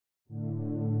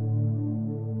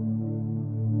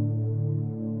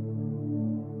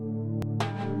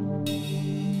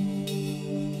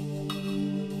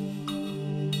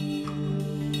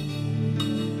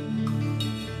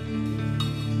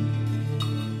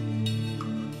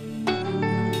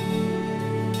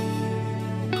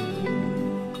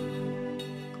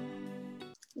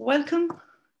Welcome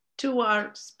to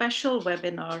our special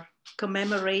webinar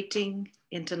commemorating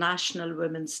International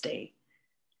Women's Day.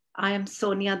 I am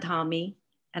Sonia Dhami,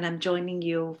 and I'm joining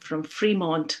you from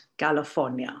Fremont,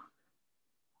 California.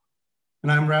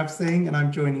 And I'm Rav Singh, and I'm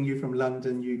joining you from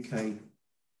London, UK.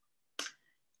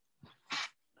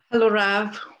 Hello,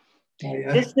 Rav.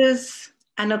 Hiya. This is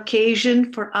an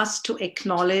occasion for us to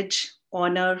acknowledge,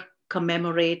 honor,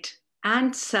 commemorate,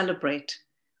 and celebrate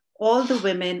all the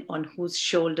women on whose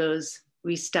shoulders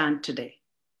we stand today.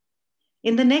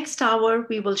 In the next hour,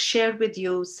 we will share with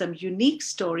you some unique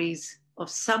stories of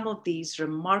some of these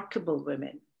remarkable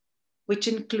women, which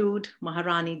include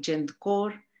Maharani Jind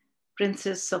Kaur,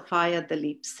 Princess Sophia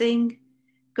Dalip Singh,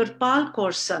 Kirpal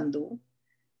Kaur Sandhu,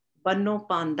 Banno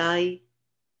Pandai,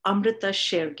 Amrita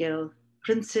Shergill,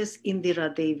 Princess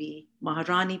Indira Devi,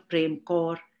 Maharani Prem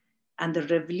Kaur, and the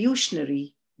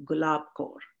revolutionary Gulab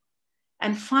Kaur.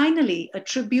 And finally, a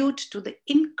tribute to the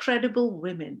incredible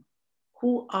women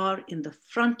who are in the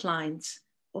front lines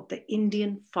of the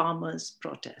Indian farmers'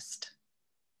 protest.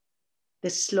 The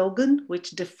slogan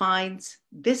which defines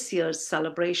this year's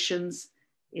celebrations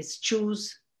is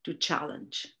 "Choose to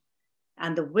Challenge."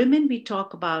 And the women we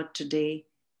talk about today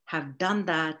have done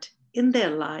that in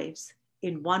their lives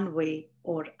in one way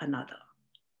or another.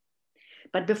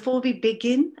 But before we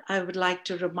begin, I would like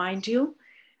to remind you,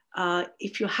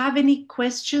 if you have any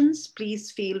questions, please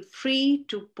feel free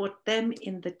to put them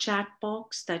in the chat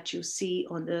box that you see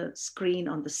on the screen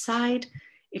on the side.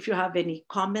 If you have any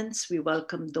comments, we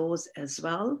welcome those as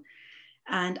well.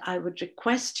 And I would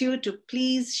request you to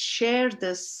please share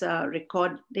this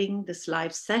recording, this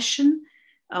live session,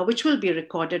 which will be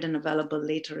recorded and available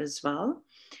later as well.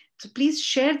 So please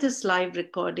share this live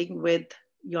recording with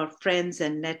your friends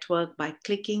and network by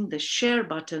clicking the share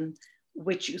button,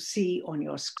 which you see on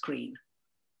your screen.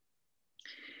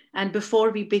 And before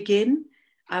we begin,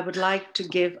 I would like to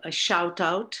give a shout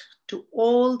out to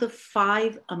all the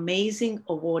 5 amazing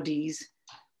awardees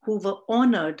who were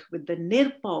honored with the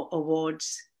Nirpaw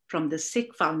Awards from the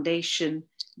Sikh Foundation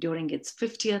during its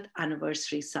 50th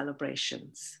anniversary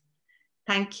celebrations.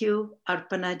 Thank you,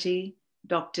 Arpana ji,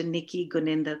 Dr. Nikki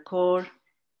Guninder Kaur,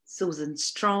 Susan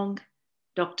Strong,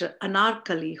 Dr.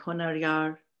 Anarkali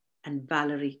Honaryar, and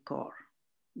Valerie Kaur.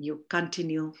 You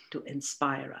continue to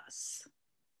inspire us.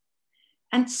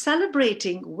 And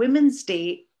celebrating Women's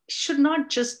Day should not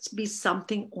just be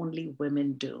something only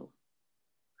women do.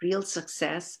 Real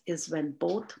success is when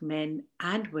both men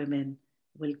and women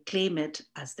will claim it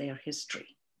as their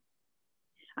history.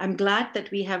 I'm glad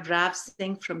that we have Rav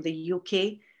Singh from the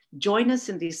UK join us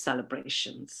in these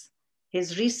celebrations.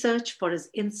 His research for his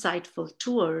insightful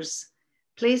tours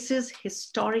places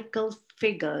historical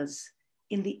figures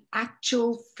in the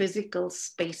actual physical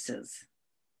spaces.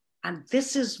 And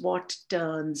this is what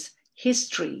turns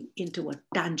history into a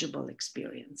tangible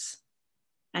experience.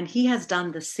 And he has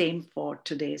done the same for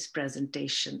today's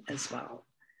presentation as well.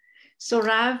 So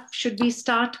Rav, should we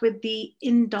start with the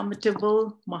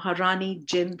indomitable Maharani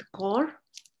Jind Kaur?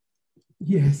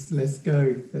 Yes, let's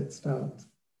go. Let's start.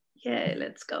 Yeah,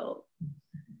 let's go.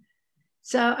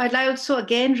 So I'd like also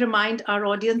again remind our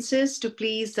audiences to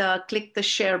please click the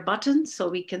share button so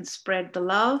we can spread the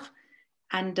love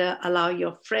and allow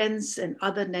your friends and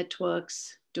other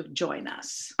networks to join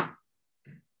us.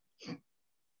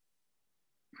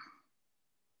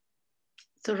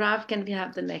 So Rav, can we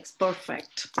have the next?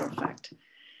 Perfect, perfect.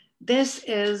 This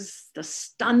is the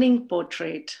stunning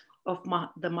portrait of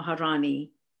the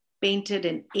Maharani, painted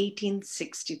in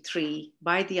 1863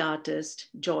 by the artist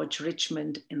George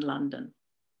Richmond in London.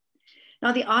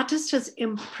 Now, the artist has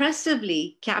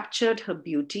impressively captured her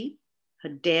beauty, her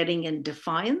daring and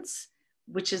defiance,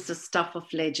 which is the stuff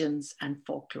of legends and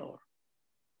folklore.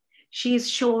 She is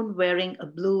shown wearing a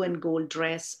blue and gold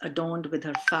dress adorned with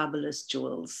her fabulous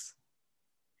jewels.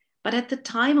 But at the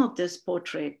time of this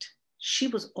portrait, she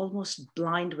was almost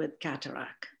blind with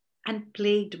cataract and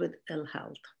plagued with ill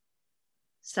health.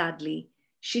 Sadly,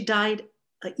 she died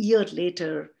a year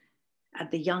later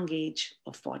at the young age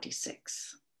of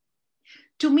 46.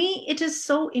 To me, it is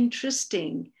so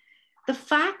interesting, the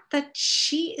fact that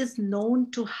she is known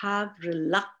to have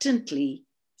reluctantly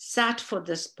sat for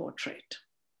this portrait.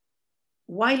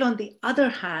 While on the other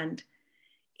hand,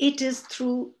 it is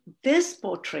through this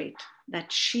portrait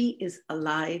that she is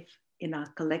alive in our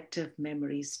collective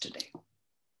memories today.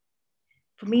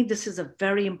 For me, this is a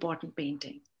very important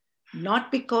painting,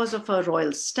 not because of her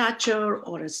royal stature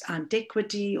or its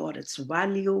antiquity or its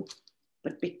value,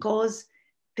 but because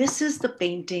this is the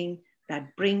painting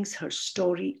that brings her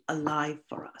story alive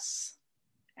for us.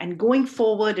 And going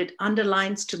forward, it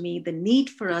underlines to me the need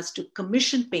for us to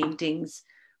commission paintings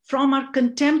from our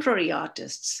contemporary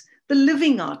artists, the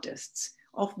living artists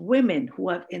of women who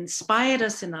have inspired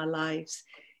us in our lives,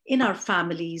 in our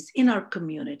families, in our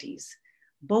communities,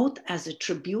 both as a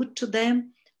tribute to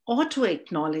them or to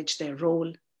acknowledge their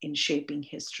role in shaping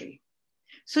history.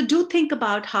 So do think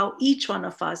about how each one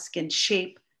of us can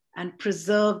shape and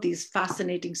preserve these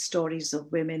fascinating stories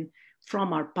of women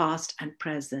from our past and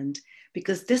present,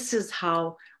 because this is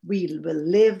how we will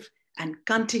live and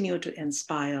continue to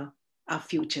inspire our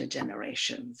future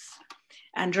generations.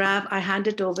 And Rav, I hand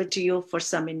it over to you for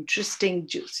some interesting,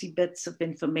 juicy bits of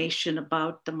information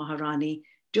about the Maharani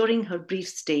during her brief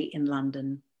stay in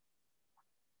London.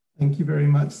 Thank you very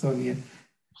much, Sonia.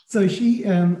 So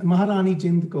Maharani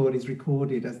Jind Kaur is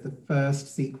recorded as the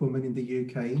first Sikh woman in the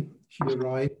UK. She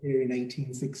arrived here in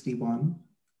 1861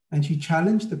 and she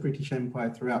challenged the British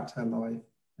Empire throughout her life.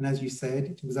 And as you said,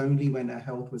 it was only when her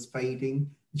health was fading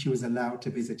and she was allowed to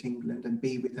visit England and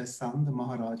be with her son, the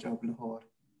Maharaja of Lahore,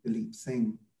 Dalip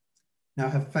Singh. Now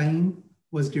her fame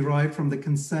was derived from the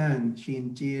concern she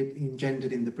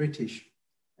engendered in the British,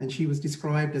 and she was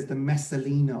described as the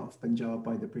Messalina of Punjab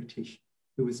by the British,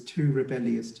 who was too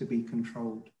rebellious to be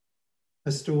controlled.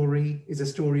 Her story is a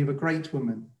story of a great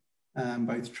woman,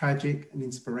 both tragic and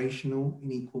inspirational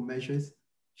in equal measures.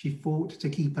 She fought to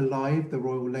keep alive the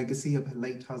royal legacy of her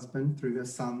late husband through her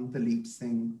son, Dalip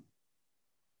Singh.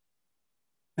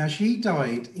 Now she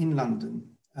died in London.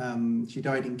 She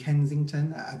died in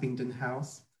Kensington at Abingdon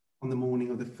House on the morning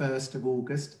of the 1st of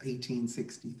August,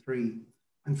 1863.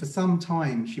 And for some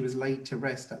time, she was laid to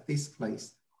rest at this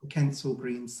place, the Kensal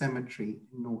Green Cemetery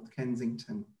in North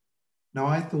Kensington. Now,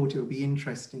 I thought it would be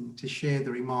interesting to share the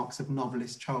remarks of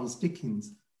novelist Charles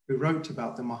Dickens, who wrote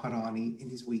about the Maharani in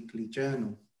his weekly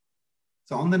journal.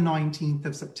 So on the 19th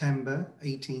of September,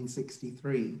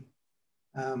 1863,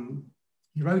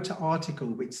 he wrote an article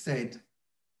which said,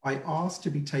 "I ask to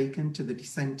be taken to the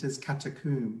dissenters'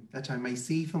 catacomb, that I may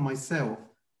see for myself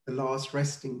the last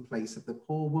resting place of the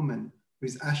poor woman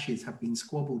whose ashes have been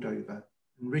squabbled over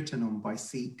and written on by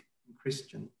Sikh and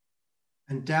Christian.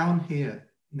 And down here,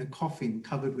 in a coffin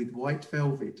covered with white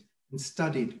velvet and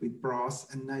studded with brass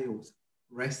and nails,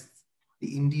 rests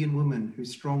the Indian woman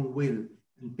whose strong will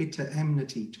and bitter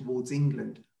enmity towards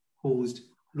England caused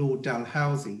Lord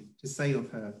Dalhousie to say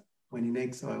of her, when in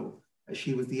exile, that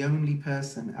she was the only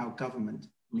person our government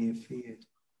near feared."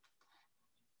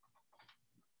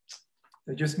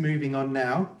 So just moving on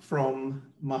now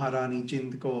from Maharani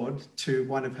Jind Kaur to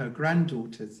one of her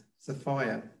granddaughters,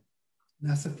 Sophia.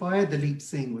 Now, Sophia Dalip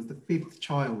Singh was the 5th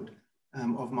child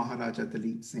of Maharaja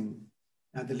Dalip Singh.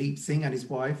 Now, Dalip Singh and his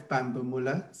wife, Bamba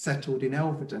Mullah, settled in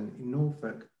Elvedon in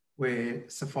Norfolk, where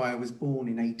Sophia was born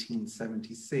in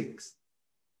 1876.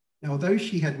 Now, although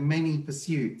she had many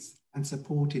pursuits and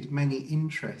supported many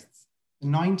interests, the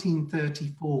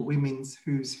 1934 Women's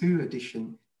Who's Who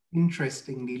edition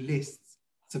interestingly lists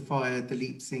Sophia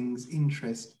Dalip Singh's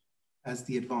interest as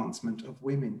the advancement of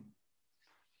women.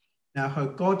 Now, her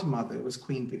godmother was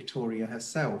Queen Victoria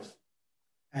herself,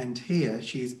 and here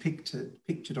she is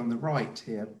pictured on the right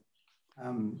here,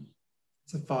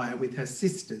 Sophia with her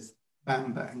sisters,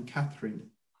 Bamba and Catherine.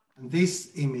 And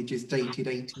this image is dated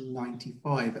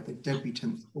 1895 at the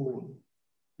debutante's ball.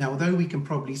 Now, although we can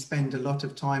probably spend a lot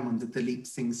of time on the Dalip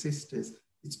Singh sisters,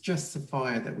 it's just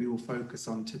Sophia that we will focus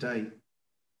on today.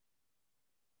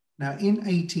 Now, in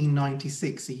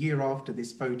 1896, a year after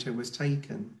this photo was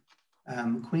taken,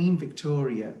 Queen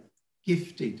Victoria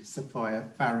gifted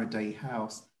Sophia Faraday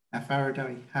House. Now,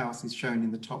 Faraday House is shown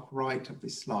in the top right of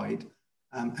this slide,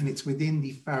 and it's within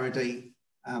the Faraday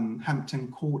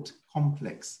Hampton Court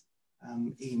complex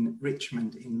in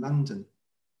Richmond in London.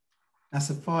 Now,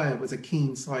 Sophia was a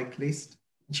keen cyclist,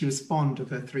 and she was fond of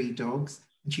her 3 dogs,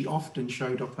 and she often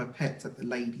showed off her pets at the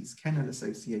Ladies' Kennel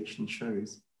Association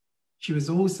shows. She was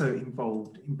also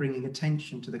involved in bringing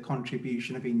attention to the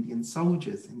contribution of Indian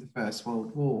soldiers in the First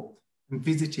World War and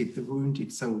visited the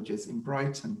wounded soldiers in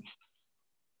Brighton.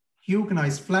 She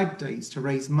organised flag days to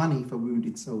raise money for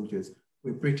wounded soldiers,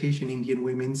 where British and Indian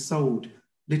women sold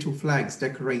little flags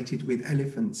decorated with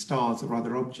elephant stars or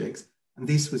other objects, and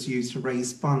this was used to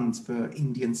raise funds for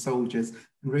Indian soldiers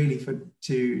and really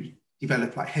to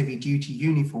develop like heavy duty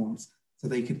uniforms so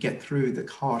they could get through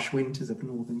the harsh winters of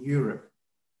Northern Europe.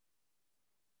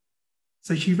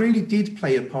 So she really did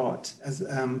play a part as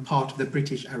part of the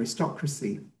British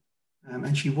aristocracy,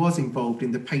 and she was involved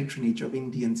in the patronage of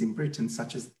Indians in Britain,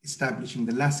 such as establishing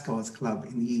the Lascars Club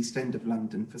in the East End of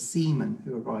London for seamen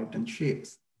who arrived on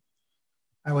ships.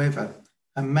 However,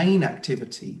 her main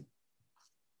activity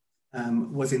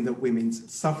was in the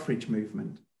women's suffrage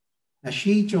movement. Now,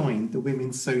 she joined the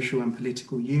Women's Social and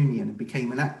Political Union and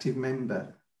became an active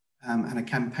member and a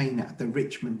campaigner at the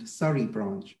Richmond, Surrey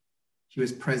branch. She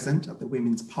was present at the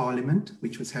Women's Parliament,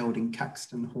 which was held in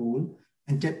Caxton Hall,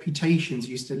 and deputations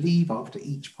used to leave after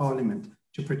each Parliament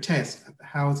to protest at the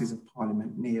Houses of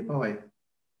Parliament nearby.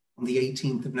 On the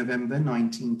 18th of November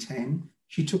 1910,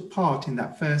 she took part in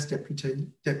that first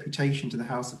deputation to the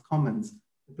House of Commons,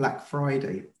 the Black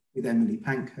Friday, with Emily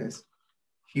Pankhurst.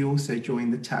 She also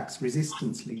joined the Tax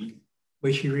Resistance League,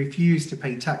 where she refused to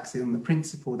pay taxes on the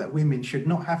principle that women should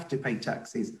not have to pay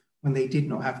taxes when they did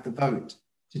not have the vote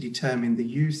to determine the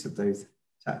use of those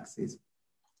taxes.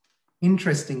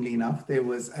 Interestingly enough, there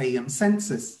was a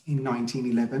census in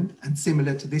 1911, and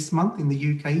similar to this month in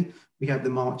the UK, we have the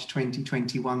March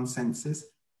 2021 census,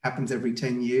 happens every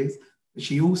 10 years. But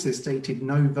she also stated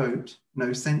no vote,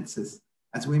 no census.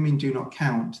 As women do not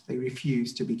count, they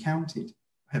refuse to be counted.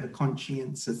 I have a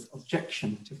conscientious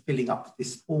objection to filling up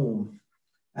this form.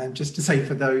 And just to say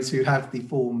for those who have the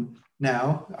form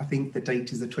now, I think the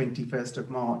date is the 21st of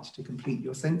March to complete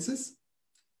your census.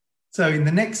 So in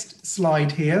the next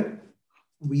slide here,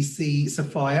 we see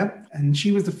Sophia, and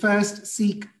she was the first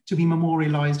Sikh to be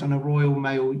memorialised on a Royal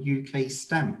Mail UK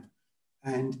stamp.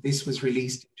 And this was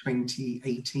released in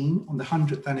 2018 on the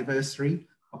 100th anniversary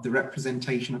of the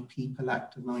Representation of People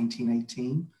Act of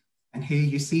 1918. And here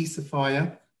you see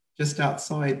Sophia just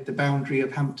outside the boundary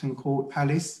of Hampton Court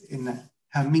Palace in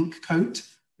her mink coat,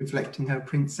 reflecting her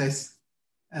princess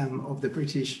of the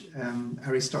British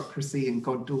aristocracy and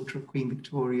goddaughter of Queen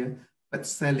Victoria, but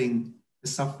selling the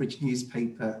suffrage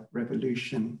newspaper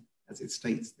Revolution, as it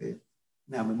states there,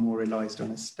 now memorialised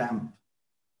on a stamp.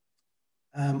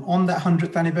 On that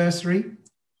 100th anniversary,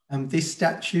 this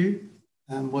statue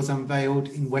was unveiled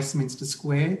in Westminster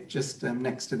Square, just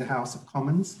next to the House of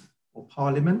Commons or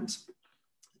Parliament.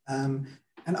 And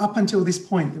up until this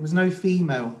point, there was no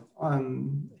female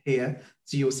here.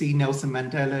 So you'll see Nelson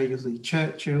Mandela, you'll see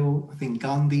Churchill, I think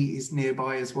Gandhi is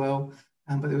nearby as well,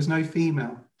 but there was no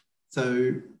female.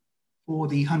 So for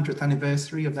the 100th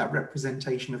anniversary of that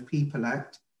Representation of People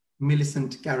Act,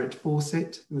 Millicent Garrett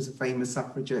Fawcett, who was a famous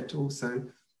suffragette also,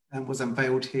 was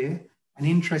unveiled here. And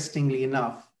interestingly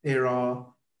enough, there are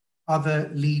other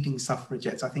leading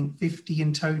suffragettes, I think 50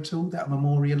 in total, that are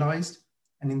memorialised.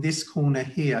 And in this corner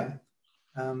here,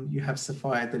 you have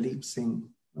Sophia Dalip Singh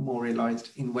memorialised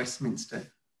in Westminster,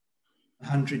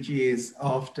 100 years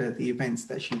after the events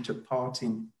that she took part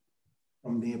in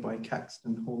from nearby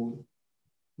Caxton Hall.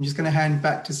 I'm just going to hand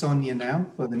back to Sonia now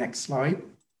for the next slide.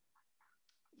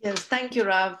 Yes, thank you,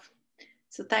 Rav.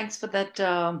 So thanks for that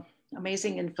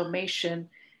amazing information.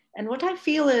 And what I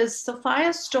feel is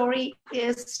Sophia's story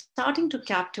is starting to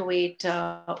captivate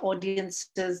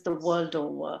audiences the world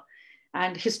over.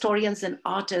 And historians and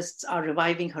artists are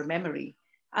reviving her memory.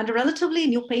 And a relatively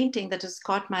new painting that has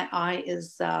caught my eye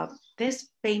is this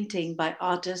painting by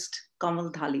artist Kamal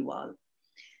Dhaliwal,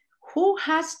 who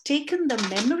has taken the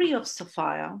memory of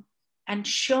Sophia and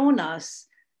shown us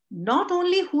not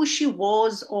only who she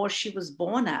was or she was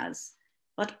born as,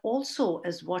 but also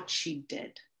as what she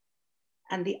did.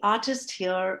 And the artist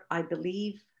here, I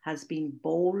believe, has been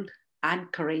bold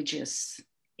and courageous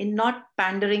in not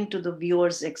pandering to the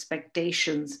viewer's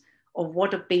expectations of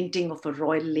what a painting of a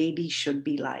royal lady should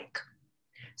be like.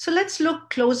 So let's look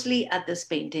closely at this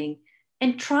painting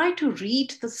and try to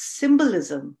read the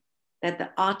symbolism that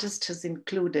the artist has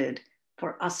included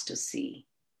for us to see.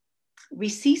 We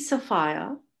see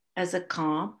Sophia as a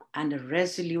calm and a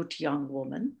resolute young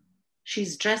woman.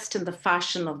 She's dressed in the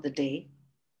fashion of the day.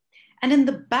 And in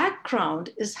the background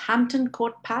is Hampton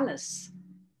Court Palace,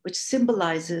 which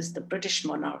symbolizes the British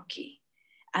monarchy.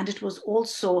 And it was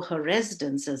also her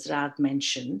residence, as Rav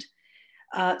mentioned.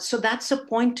 So that's a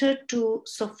pointer to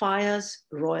Sophia's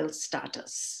royal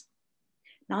status.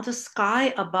 Now the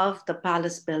sky above the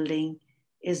palace building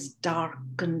is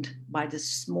darkened by the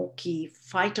smoky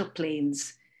fighter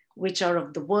planes, which are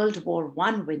of the World War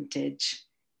I vintage.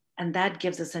 And that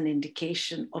gives us an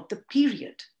indication of the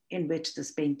period in which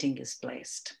this painting is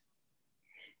placed.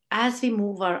 As we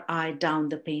move our eye down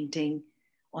the painting,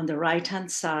 on the right-hand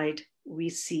side, we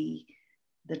see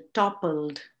the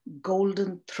toppled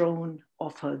golden throne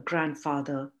of her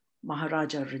grandfather,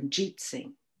 Maharaja Ranjit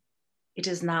Singh. It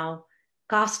is now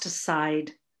cast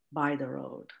aside by the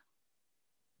road,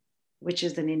 which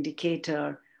is an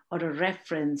indicator or a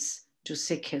reference to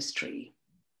Sikh history.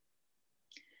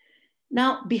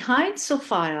 Now, behind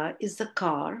Sophia is the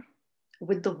car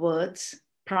with the words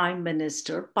Prime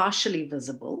Minister partially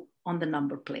visible on the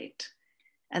number plate.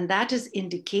 And that is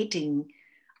indicating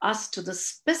us to the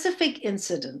specific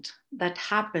incident that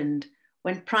happened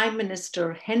when Prime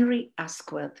Minister Henry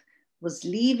Asquith was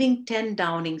leaving 10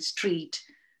 Downing Street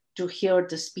to hear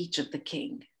the speech of the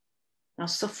King. Now,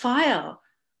 Sophia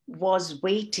was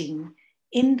waiting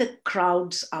in the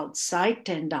crowds outside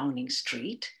 10 Downing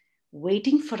Street,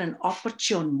 waiting for an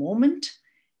opportune moment.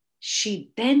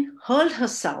 She then hurled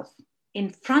herself in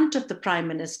front of the Prime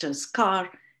Minister's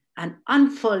car and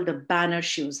unfurled a banner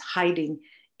she was hiding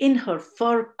in her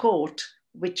fur coat,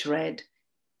 which read,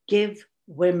 "Give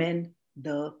women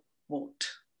the vote."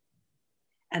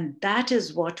 And that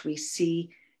is what we see,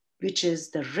 which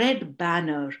is the red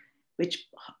banner, which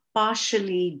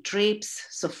partially drapes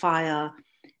Sophia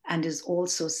and is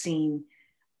also seen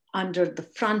under the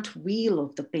front wheel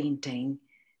of the painting,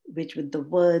 which with the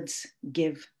words,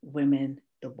 "Give women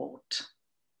the vote."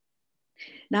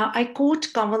 Now, I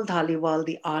quote Kanwal Dhaliwal,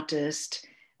 the artist,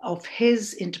 of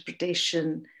his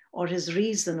interpretation or his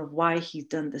reason of why he's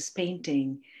done this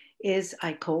painting is,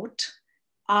 I quote,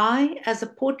 "I, as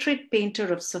a portrait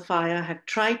painter of Sophia, have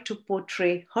tried to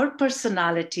portray her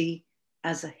personality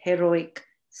as a heroic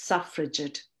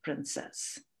suffragette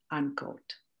princess,"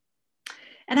 unquote.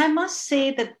 And I must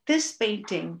say that this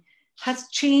painting has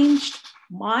changed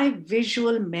my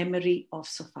visual memory of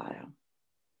Sophia.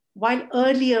 While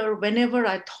earlier, whenever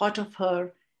I thought of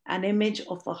her, an image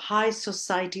of a high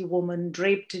society woman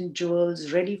draped in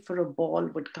jewels, ready for a ball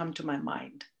would come to my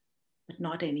mind, but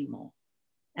not anymore.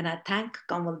 And I thank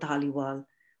Kanwal Dhaliwal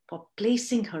for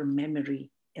placing her memory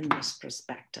in this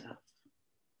perspective.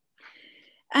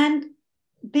 And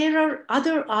there are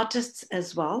other artists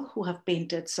as well who have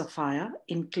painted Sophia,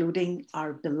 including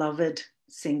our beloved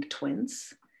Singh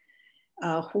twins,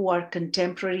 who are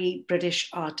contemporary British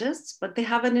artists, but they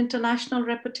have an international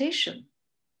reputation.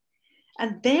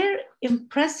 And their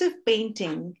impressive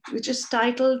painting, which is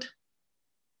titled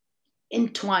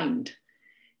Entwined,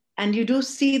 and you do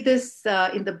see this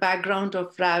in the background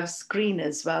of Rav's screen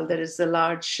as well. There is a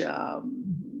large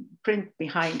print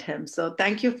behind him. So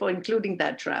thank you for including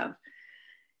that, Rav.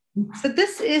 So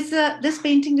this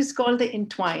painting is called The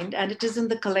Entwined, and it is in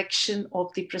the collection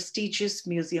of the prestigious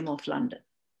Museum of London.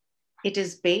 It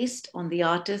is based on the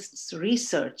artist's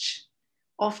research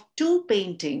of two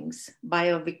paintings by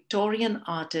a Victorian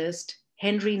artist,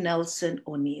 Henry Nelson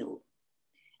O'Neill.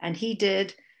 And he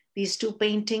did these two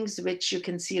paintings, which you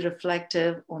can see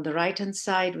reflective on the right-hand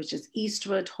side, which is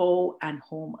Eastward Ho and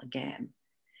Home Again.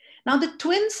 Now, the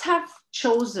twins have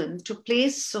chosen to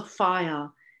place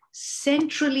Sophia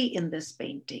centrally in this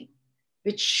painting,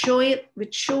 which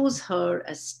shows her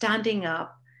as standing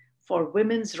up for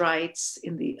women's rights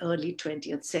in the early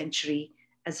 20th century,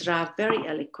 as Rav very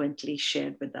eloquently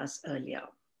shared with us earlier.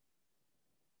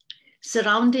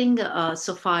 Surrounding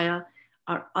Sophia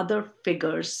are other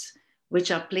figures which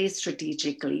are placed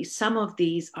strategically. Some of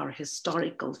these are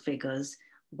historical figures,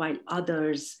 while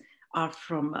others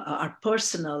are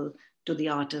personal to the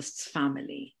artist's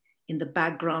family. In the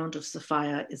background of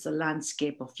Sophia is a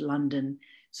landscape of London.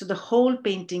 So the whole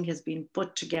painting has been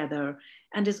put together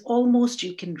and is almost,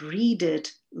 you can read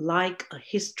it like a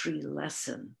history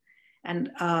lesson. And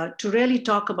to really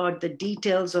talk about the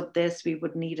details of this, we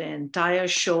would need an entire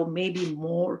show, maybe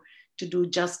more, to do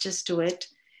justice to it.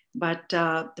 But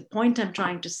the point I'm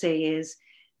trying to say is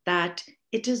that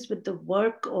it is with the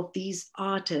work of these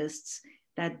artists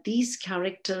that these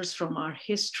characters from our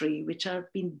history, which have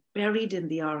been buried in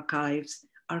the archives,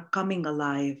 are coming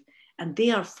alive, and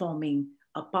they are forming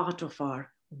a part of our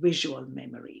visual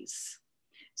memories.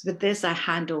 So with this, I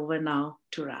hand over now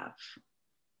to Rav.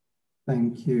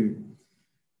 Thank you.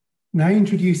 Now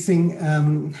introducing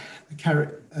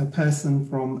a person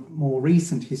from more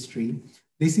recent history.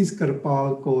 This is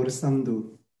Kirpal Kaur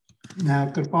Sandhu. Now,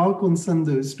 Kirpal Kaur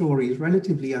Sandhu's story is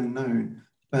relatively unknown,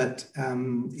 but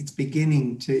it's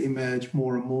beginning to emerge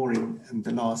more and more in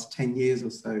the last 10 years or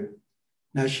so.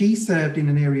 Now, she served in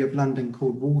an area of London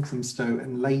called Walthamstow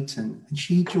and Leighton, and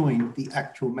she joined the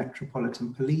actual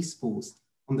Metropolitan Police Force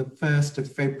on the 1st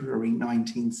of February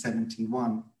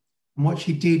 1971. And what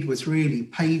she did was really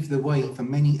pave the way for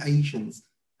many Asians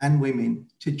and women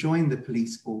to join the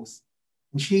police force.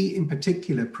 And she in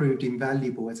particular proved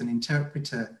invaluable as an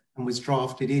interpreter and was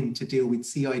drafted in to deal with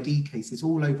CID cases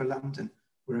all over London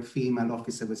where a female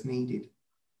officer was needed.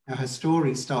 Now, her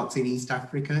story starts in East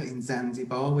Africa, in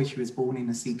Zanzibar, where she was born in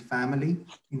a Sikh family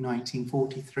in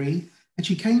 1943, and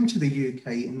she came to the UK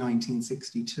in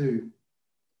 1962.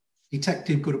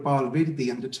 Detective Gurpal Virdi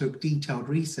undertook detailed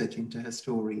research into her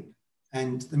story,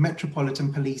 and the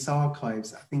Metropolitan Police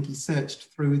Archives, I think he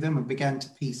searched through them and began to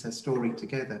piece her story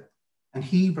together. And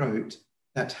he wrote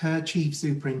that her chief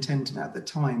superintendent at the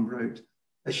time wrote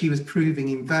that she was proving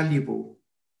invaluable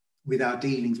with our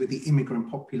dealings with the immigrant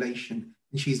population.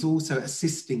 And she's also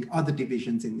assisting other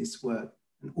divisions in this work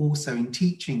and also in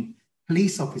teaching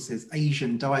police officers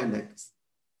Asian dialects.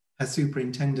 Her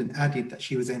superintendent added that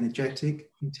she was energetic,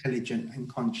 intelligent, and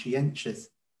conscientious.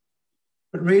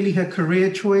 But really her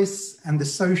career choice and the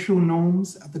social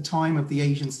norms at the time of the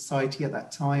Asian society at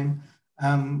that time,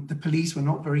 the police were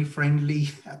not very friendly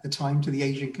at the time to the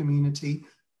Asian community,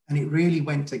 and it really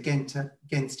went against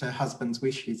her husband's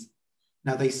wishes.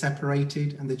 Now they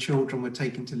separated and the children were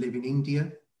taken to live in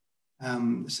India.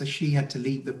 So she had to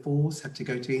leave the force, had to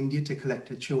go to India to collect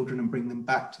her children and bring them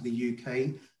back to the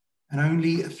UK. And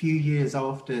only a few years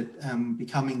after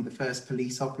becoming the first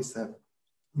police officer,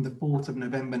 on the 4th of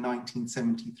November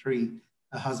 1973,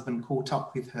 her husband caught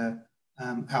up with her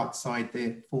outside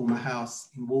their former house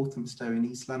in Walthamstow in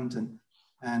East London,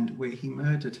 and where he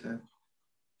murdered her.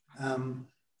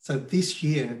 So this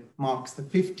year marks the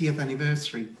 50th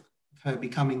anniversary of her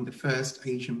becoming the first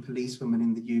Asian policewoman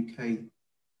in the UK.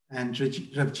 And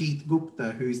Ravjit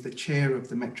Gupta, who is the chair of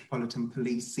the Metropolitan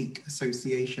Police Sikh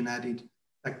Association, added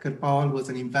that Kirpal was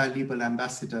an invaluable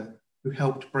ambassador who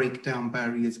helped break down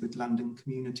barriers with London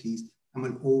communities and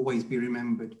will always be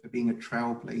remembered for being a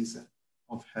trailblazer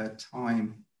of her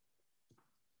time.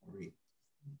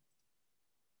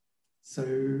 So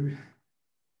I'm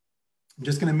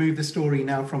just going to move the story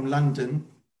now from London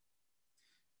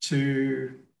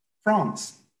to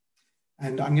France.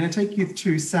 And I'm going to take you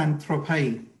to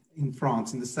Saint-Tropez in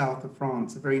France, in the south of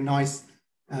France, a very nice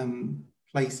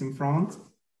place in France.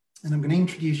 And I'm going to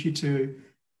introduce you to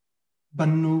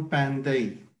Bannu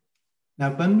Pandey. Now,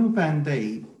 Bannu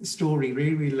Pandey story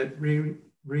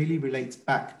really relates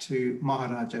back to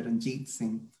Maharaja Ranjit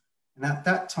Singh. And at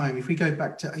that time, if we go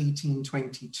back to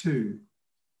 1822,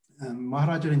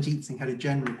 Maharaja Ranjit Singh had a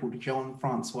general called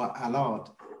Jean-Francois Allard,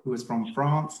 who was from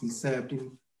France. He served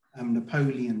in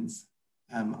Napoleon's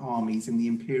armies in the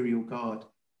Imperial Guard.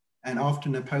 And after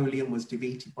Napoleon was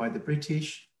defeated by the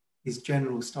British, his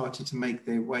generals started to make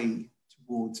their way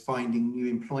towards finding new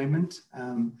employment.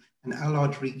 And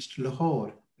Allard reached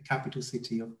Lahore, the capital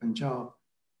city of Punjab.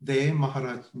 There,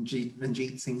 Maharaja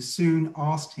Ranjit Singh soon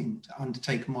asked him to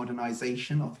undertake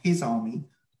modernization of his army,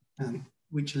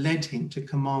 which led him to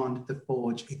command the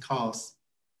Fauj Ikhas,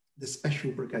 the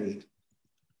special brigade.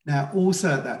 Now,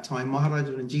 also at that time,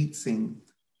 Maharaja Ranjit Singh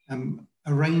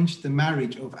arranged the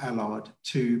marriage of Allard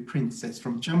to a princess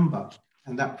from Chamba,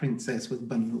 and that princess was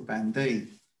Bannu Pandey.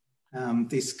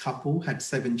 This couple had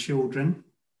 7 children,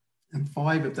 and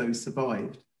 5 of those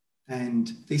survived.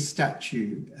 And this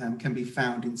statue can be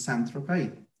found in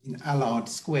Saint-Tropez, in Allard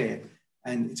Square.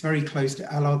 And it's very close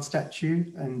to Allard's statue,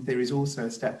 and there is also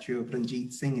a statue of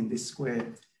Ranjit Singh in this square.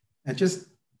 Now, just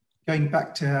going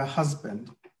back to her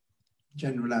husband,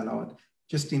 General Allard,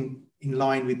 just in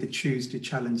line with the Choose to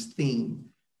Challenge theme.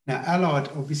 Now, Allard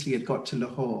obviously had got to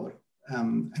Lahore,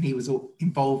 and he was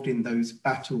involved in those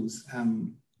battles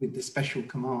with the Special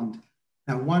Command.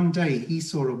 Now, one day he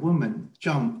saw a woman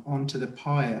jump onto the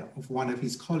pyre of one of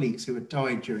his colleagues who had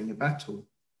died during a battle.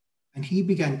 And he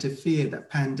began to fear that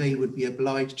Pandey would be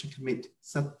obliged to commit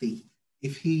sati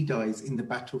if he dies in the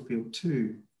battlefield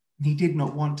too. And he did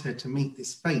not want her to meet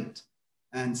this fate.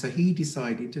 And so he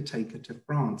decided to take her to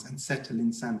France and settle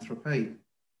in Saint-Tropez.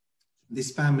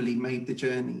 This family made the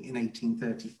journey in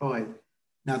 1835.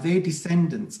 Now their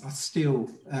descendants are still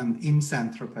in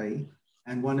Saint-Tropez,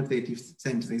 and one of their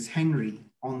descendants is Henry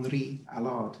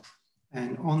Allard.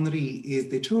 And Henri is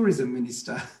the tourism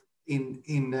minister in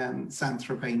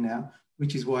Saint-Tropez now,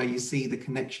 which is why you see the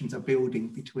connections are building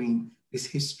between this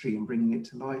history and bringing it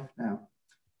to life now.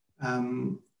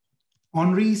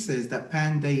 Henri says that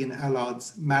Pandey and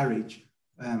Allard's marriage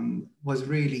was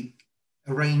really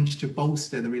arranged to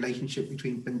bolster the relationship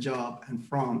between Punjab and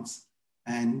France.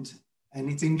 And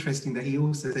it's interesting that he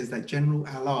also says that General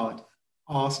Allard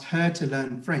asked her to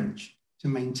learn French to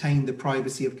maintain the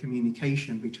privacy of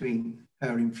communication between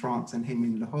her in France and him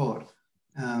in Lahore.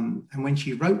 And when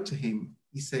she wrote to him,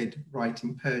 he said, write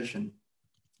in Persian.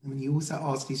 And he also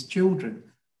asked his children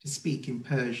to speak in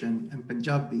Persian and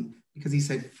Panjabi, because he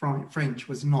said French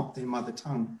was not their mother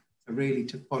tongue, so really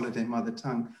to follow their mother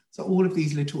tongue. So all of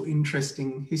these little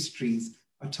interesting histories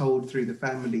are told through the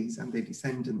families and their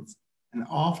descendants. And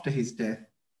after his death,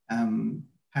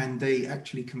 Pandey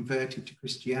actually converted to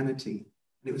Christianity.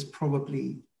 And it was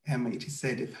probably, it is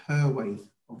said, of her way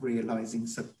of realizing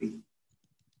sati.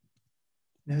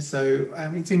 You know, so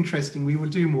it's interesting. We will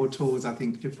do more tours, I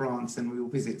think, to France, and we will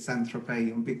visit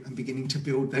Saint-Tropez and beginning to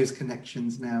build those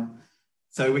connections now.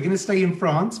 So we're going to stay in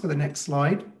France for the next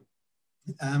slide.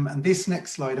 And this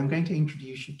next slide, I'm going to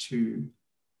introduce you to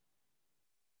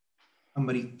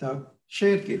Amrita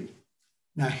Shergill.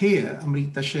 Now here,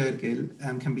 Amrita Shergill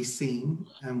can be seen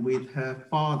with her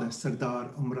father, Sardar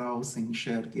Umrao Singh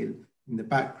Shergill, in the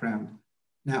background.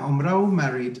 Now, Omrao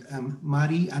married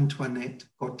Marie Antoinette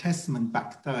Gottesman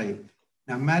Baktai.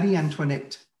 Now, Marie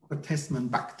Antoinette Gottesman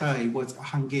Baktai was a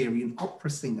Hungarian opera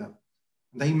singer.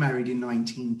 They married in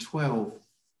 1912,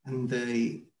 and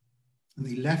they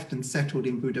left and settled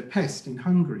in Budapest in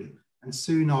Hungary. And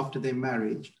soon after their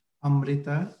marriage,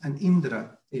 Amrita and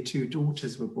Indra, their two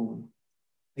daughters, were born.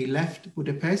 They left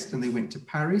Budapest and they went to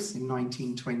Paris in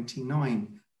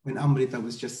 1929, when Amrita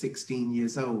was just 16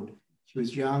 years old. She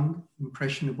was young,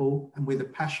 impressionable, and with a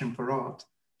passion for art.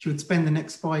 She would spend the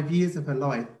next 5 years of her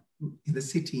life in the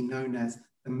city known as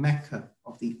the Mecca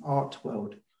of the art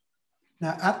world.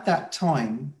 Now, at that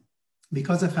time,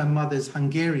 because of her mother's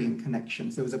Hungarian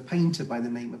connections, there was a painter by the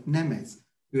name of Nemes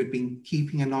who had been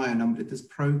keeping an eye on Amrita's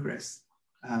progress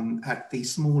at the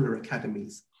smaller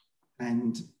academies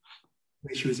and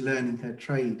where she was learning her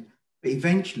trade. But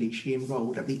eventually she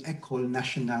enrolled at the École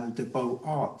Nationale des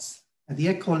Beaux-Arts. And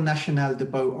the École Nationale des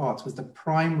Beaux-Arts was the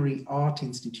primary art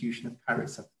institution of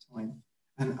Paris at the time.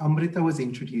 And Amrita was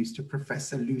introduced to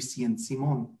Professor Lucien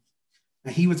Simon.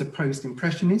 Now, he was a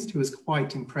post-impressionist who was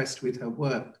quite impressed with her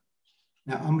work.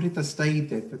 Now, Amrita stayed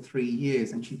there for 3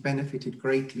 years and she benefited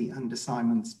greatly under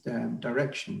Simon's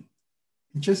direction.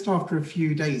 And just after a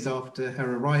few days after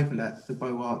her arrival at the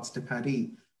Beaux-Arts de Paris,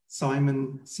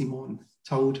 Simon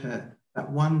told her that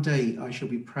one day I shall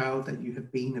be proud that you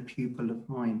have been a pupil of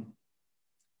mine.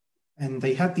 And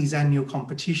they had these annual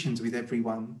competitions with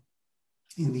everyone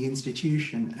in the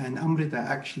institution, and Amrita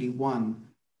actually won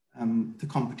the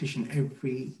competition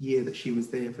every year that she was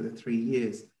there for the 3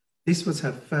 years. This was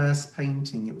her first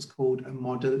painting. It was called A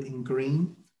Model in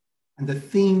Green. And the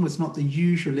theme was not the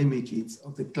usual images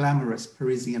of the glamorous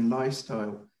Parisian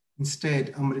lifestyle.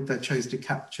 Instead, Amrita chose to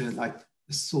capture like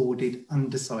the sordid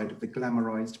underside of the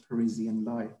glamorized Parisian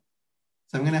life.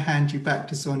 So I'm going to hand you back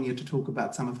to Sonia to talk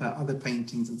about some of her other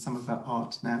paintings and some of her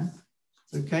art now.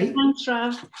 Okay? Thanks,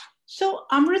 Rav. So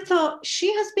Amrita,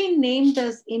 she has been named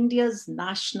as India's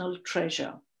national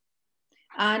treasure.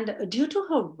 And due to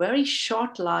her very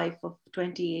short life of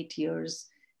 28 years,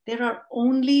 there are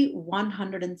only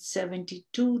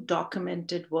 172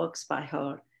 documented works by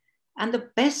her. And the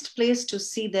best place to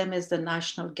see them is the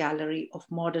National Gallery of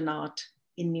Modern Art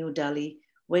in New Delhi,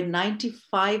 where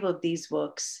 95 of these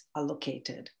works are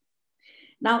located.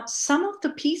 Now, some of the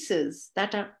pieces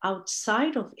that are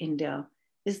outside of India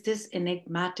is this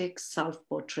enigmatic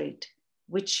self-portrait,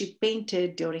 which she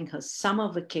painted during her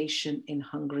summer vacation in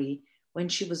Hungary when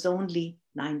she was only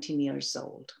 19 years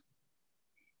old.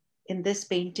 In this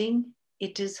painting,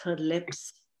 it is her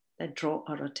lips that draw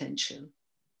our attention.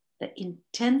 The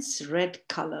intense red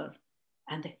color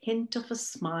and the hint of a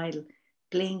smile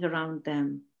playing around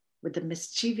them with the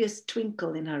mischievous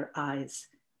twinkle in her eyes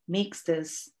makes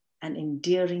this an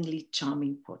endearingly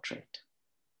charming portrait.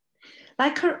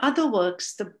 Like her other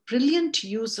works, the brilliant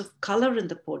use of color in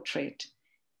the portrait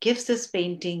gives this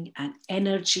painting an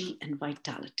energy and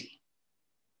vitality.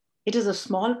 It is a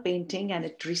small painting and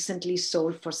it recently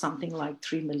sold for something like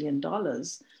 $3 million.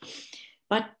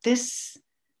 But this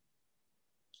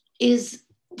is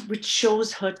which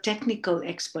shows her technical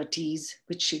expertise,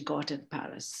 which she got in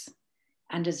Paris.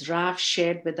 And as Rav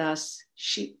shared with us,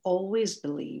 she always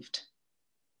believed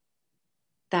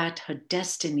that her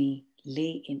destiny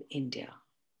lay in India.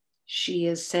 She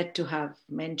is said to have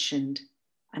mentioned,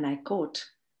 and I quote,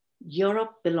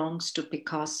 "Europe belongs to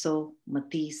Picasso,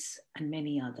 Matisse, and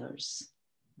many others,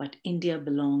 but India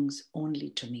belongs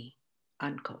only to me,"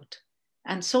 unquote.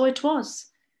 And so it was.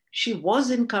 She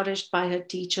was encouraged by her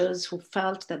teachers who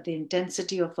felt that the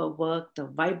intensity of her work, the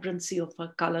vibrancy of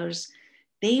her colors,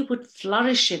 they would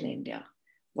flourish in India,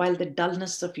 while the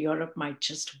dullness of Europe might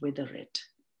just wither it.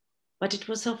 But it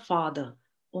was her father,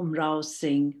 Umrao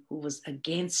Singh, who was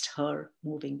against her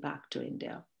moving back to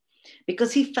India,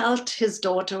 because he felt his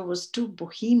daughter was too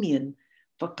bohemian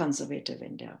for conservative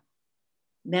India.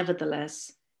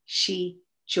 Nevertheless, she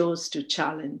chose to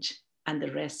challenge, and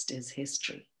the rest is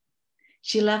history.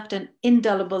 She left an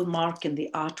indelible mark in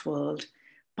the art world,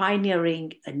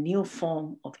 pioneering a new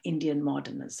form of Indian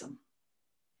modernism.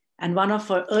 And one of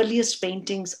her earliest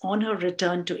paintings on her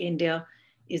return to India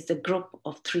is The Group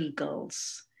of Three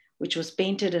Girls, which was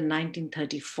painted in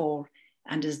 1934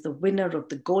 and is the winner of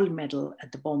the gold medal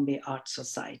at the Bombay Art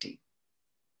Society.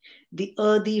 The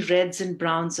earthy reds and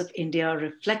browns of India are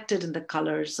reflected in the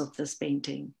colors of this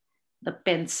painting, the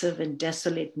pensive and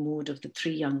desolate mood of the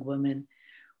three young women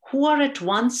who are at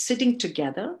once sitting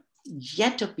together,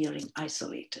 yet appearing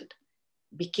isolated,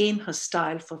 became her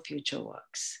style for future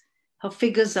works. Her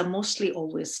figures are mostly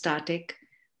always static,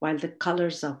 while the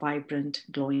colors are vibrant,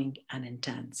 glowing, and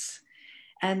intense.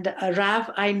 And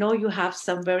Rav, I know you have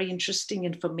some very interesting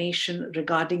information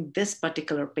regarding this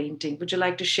particular painting. Would you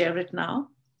like to share it now?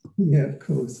 Yeah, of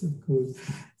course, of course.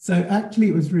 So actually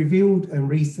it was revealed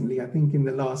recently, I think in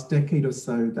the last decade or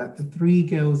so, that the three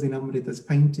girls in Amrita's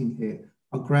painting here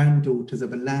are granddaughters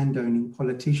of a landowning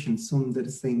politician, Sundar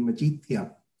Singh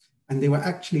Majithia, and they were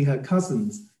actually her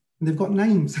cousins. And they've got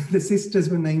names. The sisters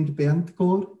were named Beyant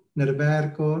Kaur,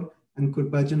 Narvar Kaur, and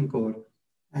Gurbajan Kaur.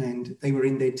 And they were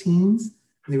in their teens.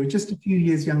 They were just a few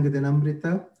years younger than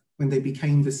Amrita when they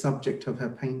became the subject of her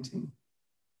painting.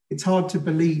 It's hard to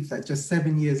believe that just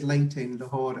 7 years later in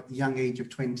Lahore, at the young age of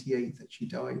 28, that she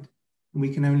died. And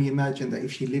we can only imagine that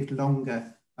if she lived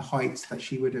longer, the heights that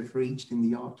she would have reached in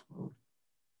the art world.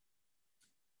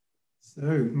 So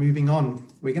moving on,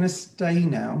 we're going to stay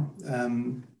now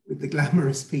with the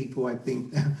glamorous people, I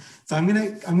think. So I'm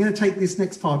going to take this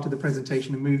next part of the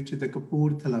presentation and move to the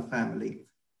Kapurthala family.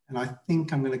 And I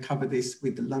think I'm going to cover this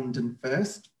with London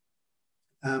first.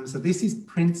 So this is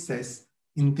Princess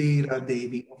Indira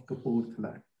Devi of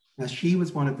Kapurthala. Now, she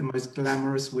was one of the most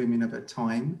glamorous women of her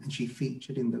time, and she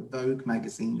featured in the Vogue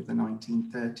magazine of the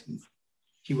 1930s.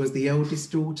 She was the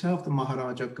eldest daughter of the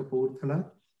Maharaja of Kapurthala.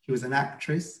 She was an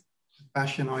actress, a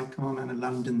fashion icon, and a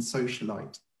London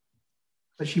socialite.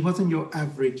 But she wasn't your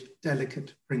average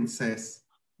delicate princess.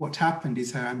 What happened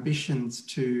is her ambitions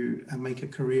to make a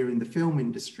career in the film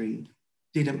industry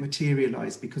didn't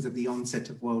materialize because of the onset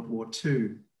of World War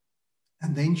II.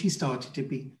 And then she started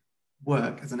to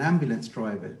work as an ambulance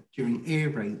driver during air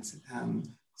raids.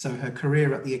 So her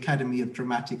career at the Academy of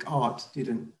Dramatic Art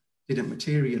didn't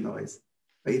materialize.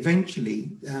 But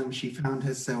eventually she found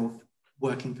herself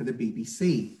working for the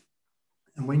BBC.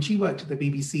 And when she worked at the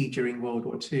BBC during World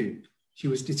War II, she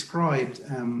was described,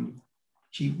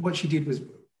 what she did was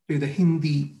do the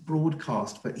Hindi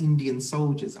broadcast for Indian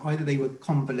soldiers. Either they were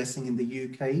convalescing in the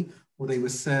UK or they were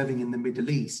serving in the Middle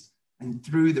East. And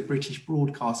through the British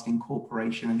Broadcasting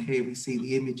Corporation, and here we see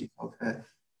the images of her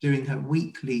doing her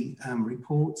weekly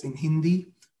reports in Hindi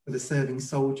for the serving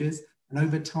soldiers. And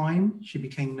over time, she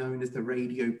became known as the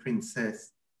Radio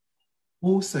Princess.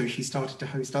 Also, she started to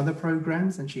host other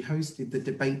programs, and she hosted The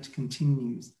Debate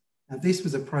Continues. Now, this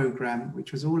was a program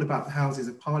which was all about the Houses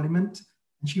of Parliament,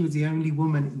 and she was the only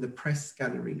woman in the press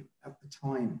gallery at the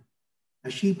time. Now,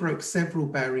 she broke several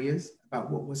barriers about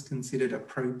what was considered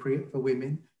appropriate for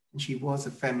women, and she was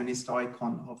a feminist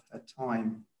icon of her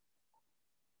time.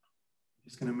 I'm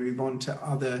just going to move on to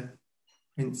other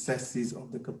princesses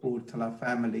of the Kapurthala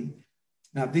family.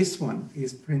 Now, this one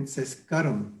is Princess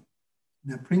Karam.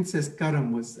 Now, Princess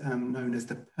Karam was known as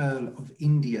the Pearl of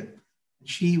India.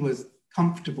 She was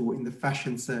comfortable in the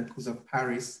fashion circles of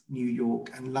Paris, New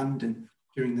York, and London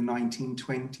during the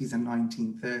 1920s and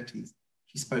 1930s.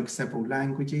 She spoke several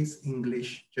languages,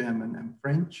 English, German, and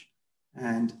French.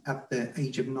 And at the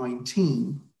age of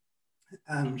 19,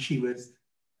 she was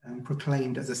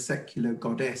proclaimed as a secular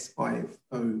goddess by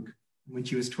Vogue. When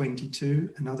she was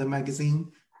 22, another magazine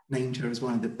named her as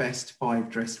one of the best 5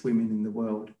 dressed women in the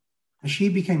world. And she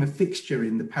became a fixture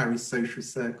in the Paris social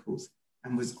circles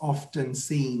and was often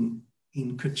seen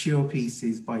in couture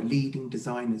pieces by leading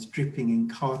designers dripping in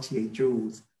Cartier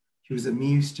jewels. She was a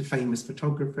muse to famous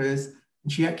photographers,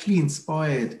 and she actually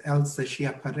inspired Elsa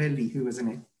Schiaparelli, who was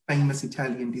a famous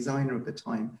Italian designer of the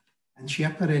time. And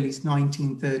Schiaparelli's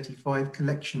 1935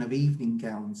 collection of evening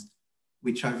gowns,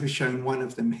 which I've shown one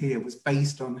of them here, was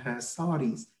based on her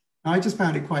saris. Now, I just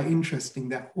found it quite interesting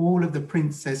that all of the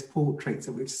princess portraits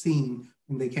that we've seen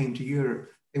when they came to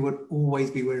Europe, they would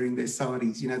always be wearing their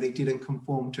saris. You know, they didn't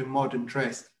conform to a modern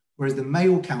dress, whereas the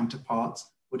male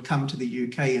counterparts would come to the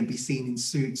UK and be seen in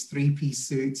suits, 3-piece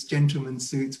suits, gentlemen's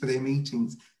suits for their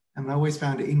meetings. And I always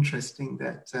found it interesting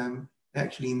that they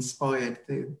actually inspired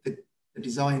the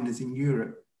designers in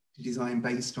Europe to design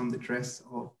based on the dress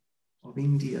of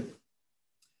India.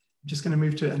 I'm just going to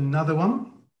move to another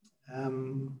one.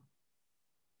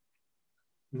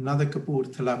 Another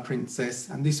Kapurthala princess,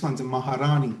 and this one's a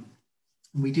Maharani.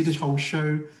 And we did a whole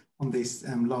show on this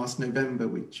last November,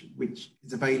 which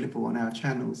is available on our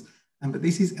channels. But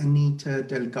this is Anita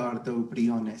Delgado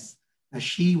Briones. Now,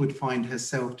 she would find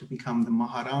herself to become the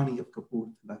Maharani of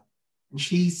Kapurthala. And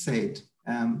she said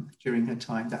during her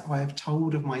time that I have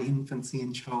told of my infancy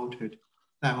and childhood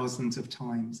thousands of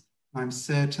times. I'm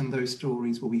certain those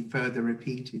stories will be further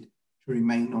repeated to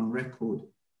remain on record.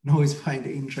 And I always find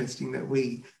it interesting that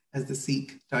we, as the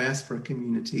Sikh diaspora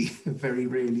community, have very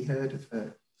rarely heard of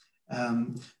her.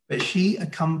 But she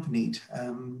accompanied,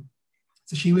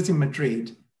 so she was in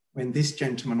Madrid when this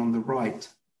gentleman on the right,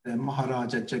 the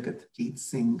Maharaja Jagatjit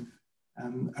Singh,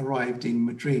 arrived in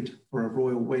Madrid for a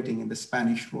royal wedding in the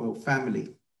Spanish royal family.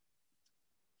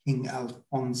 King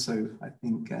Alfonso, I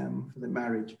think, for the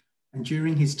marriage. And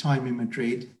during his time in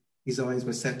Madrid, his eyes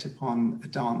were set upon a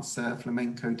dancer, a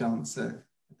flamenco dancer,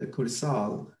 the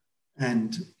Cursal,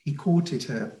 and he courted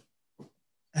her.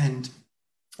 And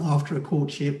after a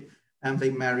courtship, they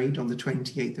married on the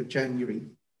 28th of January,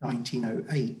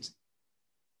 1908.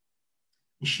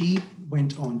 She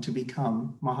went on to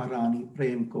become Maharani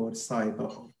Prem Kaur Sahiba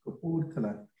of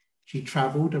Kapurthala. She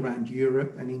traveled around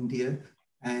Europe and India,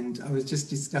 and I was just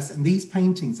discussing, and these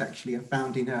paintings actually are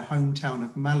found in her hometown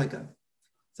of Malaga.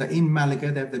 So in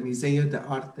Malaga, they have the Museo de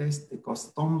Artes de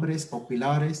Costumbres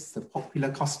Populares, the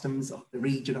popular customs of the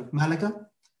region of Malaga.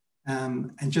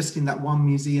 And just in that one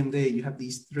museum there, you have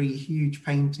these three huge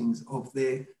paintings of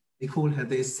they call her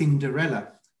their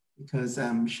Cinderella, because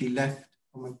she left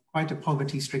from quite a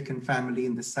poverty-stricken family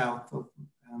in the south of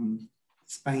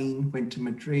Spain, went to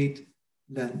Madrid,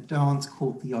 learned dance,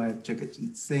 caught the eye of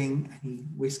Jagatjit Singh, and he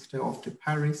whisked her off to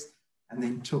Paris and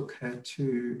then took her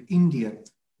to India,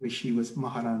 where she was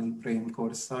Maharani Prem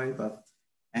Kaur Sahiba.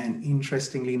 And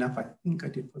interestingly enough, I think I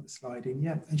did put the slide in,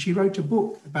 yeah. And she wrote a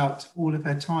book about all of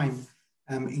her time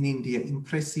in India,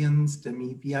 Impresiones de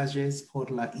mi viajes por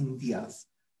la Indias.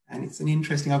 And it's an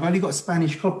interesting, I've only got a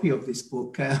Spanish copy of this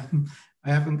book.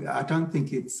 I don't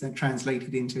think it's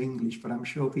translated into English, but I'm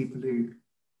sure people who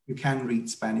can read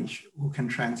Spanish or can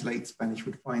translate Spanish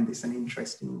would find this an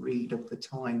interesting read of the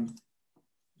time.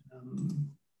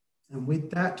 And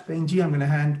with that, Benji, I'm going to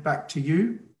hand back to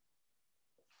you.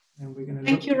 And we're going to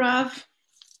Thank you, Rav.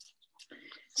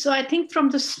 So I think from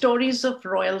the stories of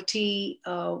royalty,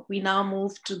 we now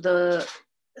move to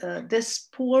this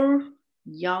poor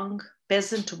young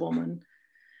peasant woman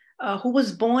who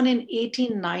was born in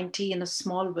 1890 in a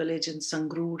small village in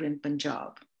Sangrur in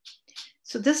Punjab.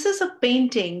 So this is a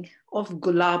painting of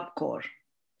Gulab Kaur.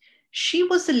 She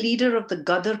was the leader of the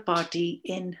Gadar party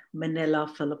in Manila,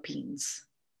 Philippines.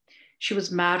 She was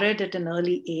married at an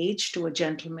early age to a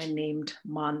gentleman named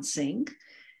Man Singh.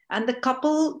 And the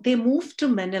couple, they moved to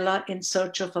Manila in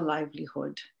search of a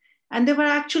livelihood. And they were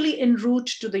actually en route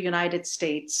to the United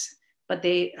States, but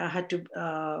they had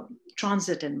to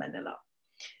transit in Manila.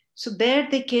 So there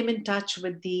they came in touch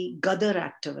with the Gadar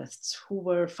activists who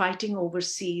were fighting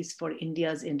overseas for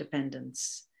India's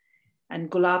independence.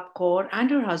 And Gulab Kaur and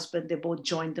her husband, they both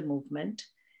joined the movement.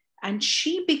 And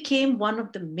she became one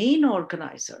of the main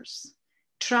organizers,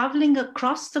 traveling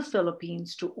across the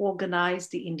Philippines to organize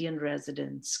the Indian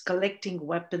residents, collecting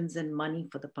weapons and money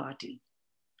for the party.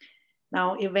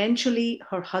 Now, eventually,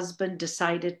 her husband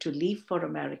decided to leave for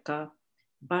America,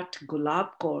 but Gulab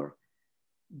Kaur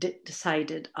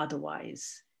decided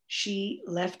otherwise. She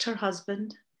left her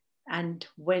husband and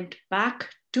went back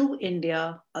to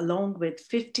India along with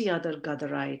 50 other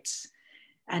Gadarites.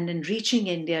 And in reaching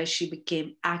India, she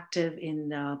became active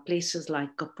in places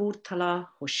like Kapurthala,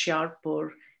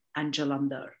 Hoshiarpur, and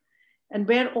Jalandhar. And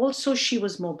where also she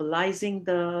was mobilizing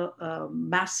the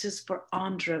masses for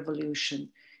armed revolution,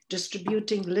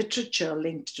 distributing literature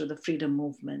linked to the freedom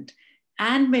movement,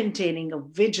 and maintaining a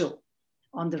vigil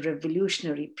on the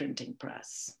revolutionary printing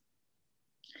press.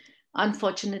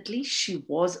 Unfortunately, she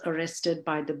was arrested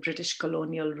by the British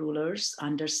colonial rulers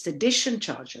under sedition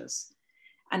charges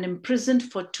and imprisoned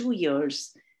for 2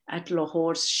 years at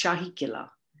Lahore's Shahi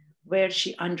Killa, where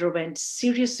she underwent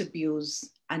serious abuse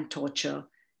and torture,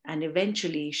 and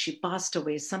eventually she passed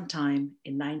away sometime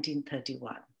in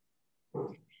 1931.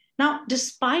 Now,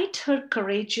 despite her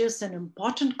courageous and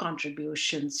important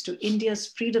contributions to India's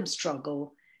freedom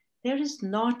struggle, there is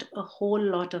not a whole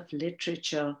lot of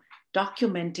literature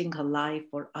documenting her life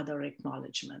or other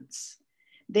acknowledgements.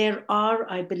 There are,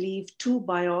 I believe, 2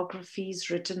 biographies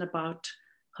written about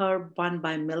her, one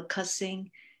by Milkha Singh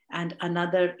and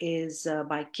another is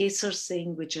by Kesar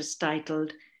Singh, which is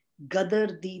titled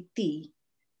Gadar Di Thi.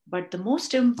 But the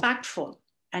most impactful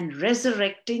and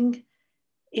resurrecting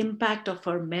impact of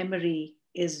her memory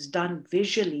is done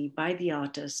visually by the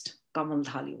artist Kamal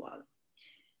Dhaliwal.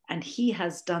 And he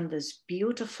has done this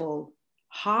beautiful,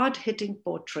 hard-hitting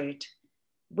portrait,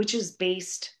 which is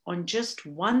based on just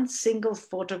one single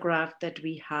photograph that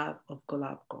we have of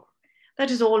Gulab Kaur. That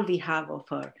is all we have of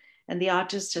her. And the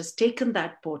artist has taken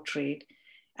that portrait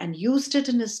and used it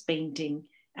in his painting.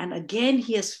 And again,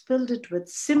 he has filled it with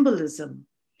symbolism.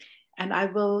 And I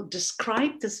will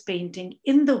describe this painting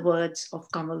in the words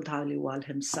of Kamal Dhaliwal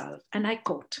himself. And I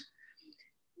quote,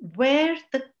 "Where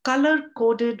the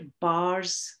color-coded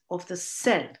bars of the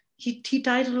cell," he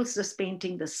titles this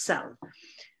painting The Cell,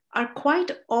 "are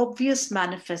quite obvious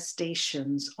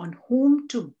manifestations on whom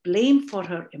to blame for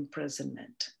her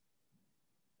imprisonment.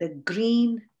 The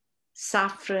green,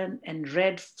 saffron, and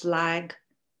red flag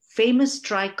famous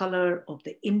tricolor of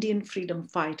the Indian freedom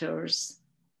fighters,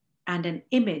 and an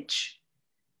image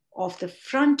of the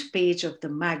front page of the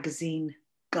magazine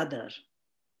Gadar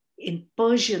in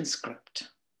Persian script.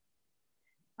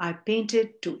 I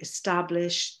painted to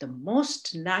establish the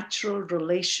most natural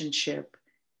relationship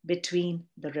between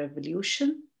the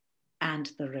revolution and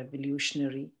the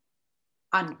revolutionary,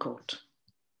 unquote.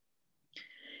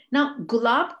 Now,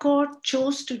 Gulab Kaur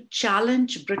chose to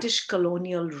challenge British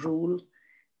colonial rule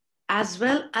as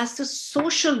well as the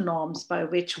social norms by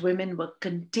which women were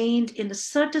contained in a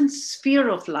certain sphere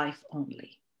of life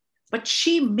only. But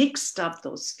she mixed up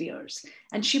those spheres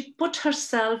and she put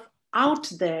herself out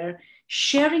there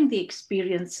sharing the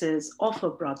experiences of her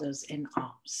brothers in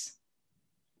arms.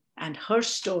 And her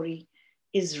story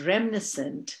is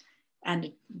reminiscent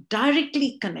and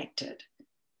directly connected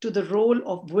to the role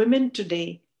of women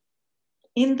today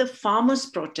in the farmers'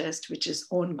 protest, which is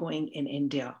ongoing in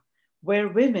India, where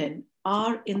women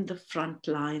are in the front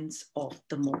lines of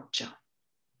the morcha.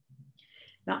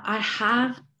 Now, I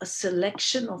have a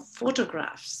selection of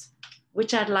photographs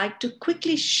which I'd like to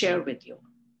quickly share with you.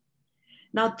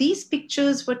 Now, these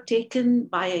pictures were taken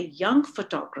by a young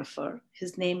photographer.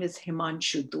 His name is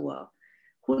Himanshu Dua,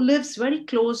 who lives very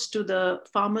close to the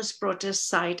farmers' protest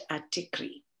site at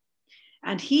Tikri.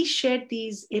 And he shared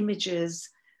these images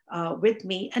with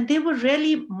me, and they were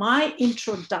really my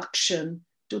introduction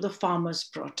to the farmers'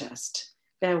 protest.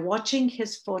 By watching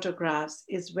his photographs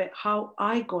is how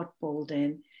I got pulled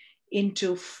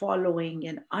into following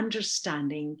and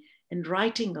understanding and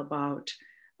writing about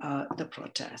the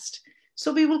protest.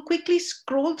 So we will quickly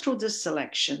scroll through this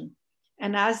selection.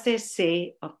 And as they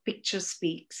say, a picture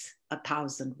speaks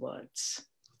 1,000 words.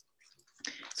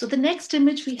 So the next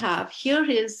image we have here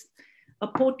is a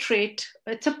portrait.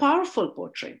 It's a powerful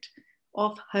portrait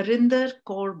of Harinder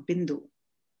Kaur Bindu.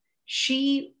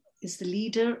 She is the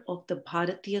leader of the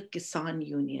Bharatiya Kisan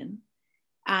Union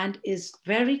and is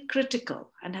very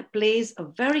critical and plays a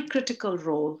very critical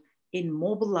role in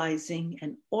mobilizing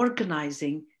and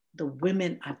organizing the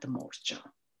women at the morcha.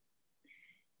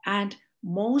 And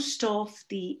most of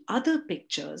the other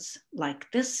pictures, like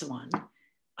this one,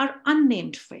 are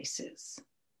unnamed faces,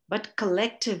 but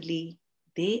collectively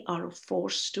they are a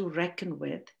force to reckon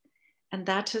with. And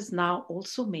that has now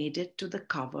also made it to the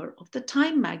cover of the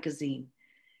Time magazine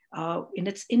in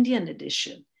its Indian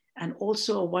edition, and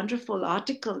also a wonderful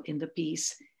article in the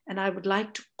piece. And I would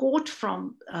like to quote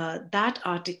from that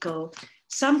article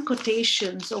some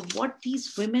quotations of what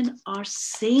these women are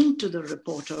saying to the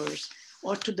reporters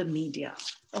or to the media,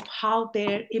 of how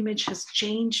their image has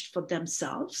changed for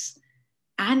themselves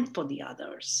and for the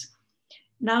others.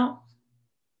 Now,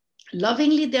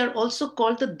 lovingly, they're also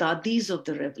called the dadis of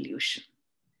the revolution.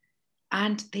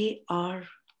 And they are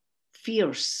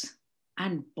fierce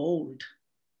and bold.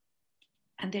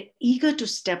 And they're eager to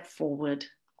step forward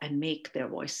and make their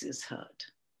voices heard.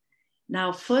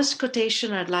 Now, first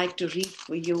quotation I'd like to read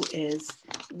for you is,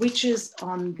 which is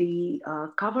on the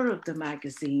cover of the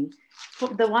magazine.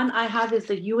 The one I have is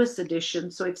the US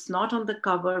edition, so it's not on the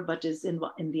cover, but is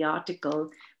in the article.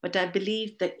 But I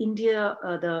believe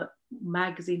the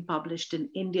magazine published in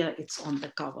India, it's on the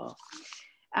cover.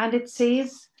 And it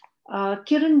says,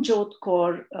 Kiran Jot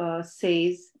Kaur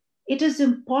says, "It is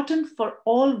important for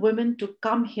all women to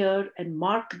come here and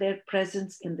mark their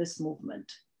presence in this movement.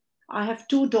 I have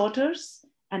 2 daughters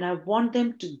and I want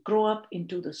them to grow up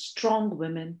into the strong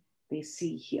women they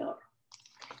see here."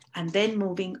 And then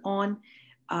moving on,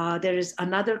 there is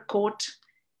another quote.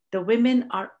 "The women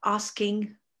are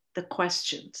asking the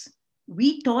questions.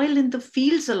 We toil in the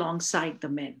fields alongside the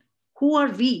men. Who are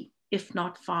we if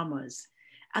not farmers?"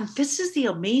 And this is the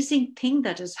amazing thing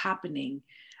that is happening.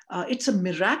 It's a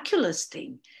miraculous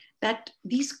thing that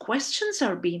these questions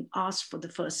are being asked for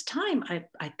the first time,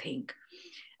 I think.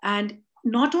 And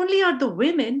not only are the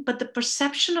women, but the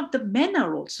perception of the men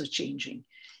are also changing.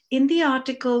 In the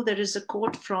article, there is a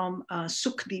quote from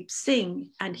Sukhdeep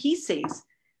Singh, and he says,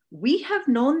 "We have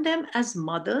known them as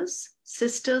mothers,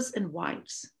 sisters, and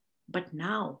wives, but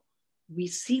now we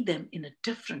see them in a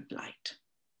different light."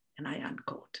 And I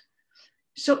unquote.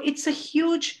 So it's a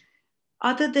huge,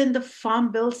 other than the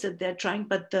farm bills that they're trying,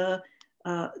 but the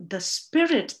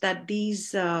spirit that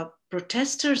these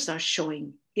protesters are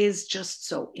showing is just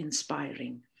so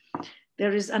inspiring.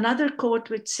 There is another quote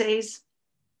which says,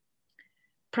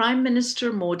 "Prime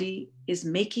Minister Modi is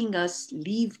making us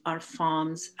leave our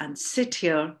farms and sit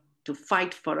here to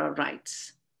fight for our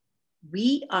rights.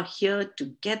 We are here to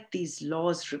get these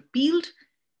laws repealed,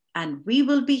 and we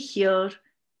will be here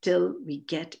till we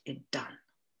get it done."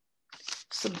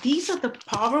 So these are the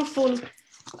powerful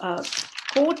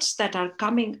quotes that are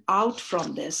coming out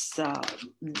from this, the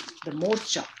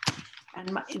morcha.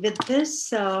 And with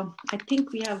this, I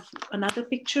think we have another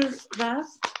picture, Rav.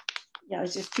 Yeah,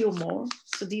 just a few more.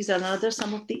 So these are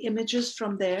some of the images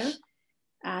from there.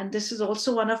 And this is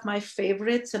also one of my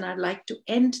favorites. And I'd like to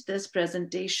end this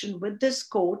presentation with this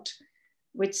quote,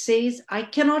 which says, "I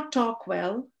cannot talk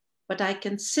well, but I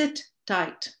can sit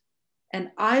tight.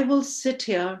 And I will sit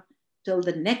here till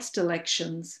the next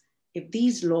elections if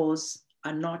these laws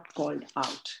are not called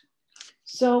out."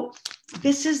 So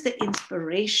this is the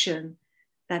inspiration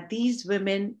that these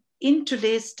women in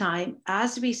today's time,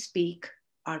 as we speak,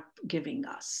 are giving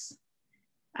us.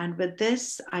 And with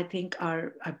this, I think I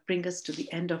bring us to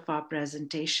the end of our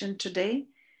presentation today.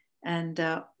 And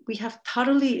we have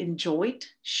thoroughly enjoyed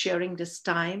sharing this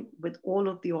time with all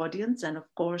of the audience. And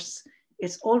of course,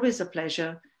 it's always a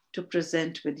pleasure to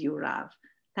present with you, Rav.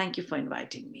 Thank you for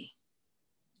inviting me.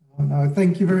 Oh, no,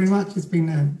 thank you very much. It's been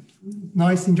a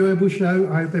nice, enjoyable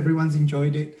show. I hope everyone's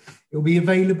enjoyed it. It'll be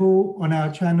available on our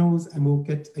channels and we'll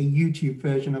get a YouTube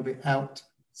version of it out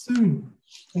soon.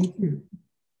 Thank you.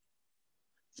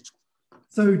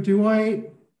 So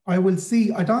I will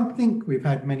see, I don't think we've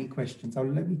had many questions.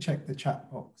 Let me check the chat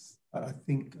box, but I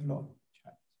think a lot of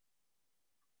chat.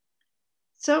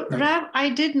 So no. Rav, I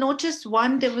did notice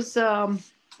one, there was,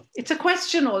 it's a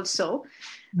question also,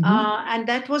 and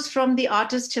that was from the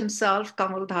artist himself,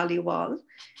 Kamal Dhaliwal.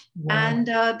 Wow. And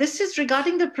this is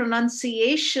regarding the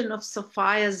pronunciation of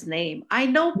Sophia's name. I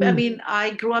know, I mean,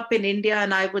 I grew up in India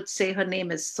and I would say her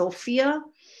name is Sophia.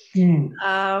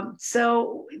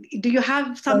 So do you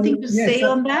have something to say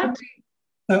on that?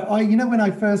 So you know, when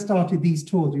I first started these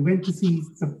tours, we went to see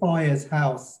Sophia's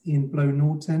house in Blow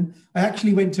Norton. I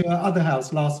actually went to her other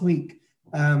house last week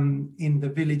in the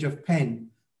village of Penn.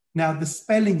 Now the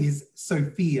spelling is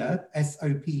Sophia,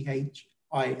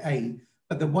 S-O-P-H-I-A,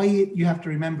 but the way you have to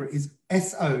remember it is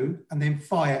S-O and then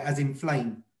fire as in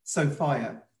flame.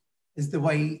 Sophia is the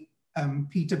way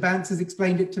Peter Bance has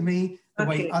explained it to me. The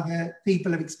way other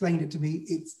people have explained it to me,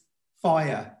 it's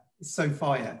fire. It's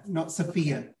Sophia, not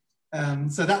Sophia.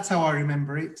 So that's how I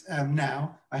remember it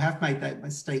now. I have made that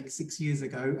mistake 6 years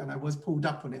ago and I was pulled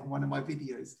up on it on one of my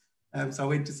videos. So I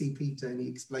went to see Peter and he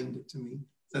explained it to me.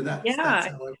 So that's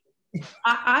how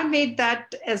I made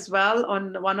that as well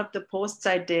on one of the posts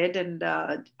I did. And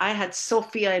I had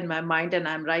Sophia in my mind and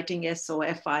I'm writing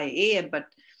S-O-F-I-A. But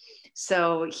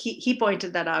so he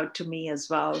pointed that out to me as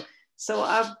well. So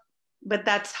but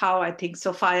that's how I think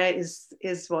Sophia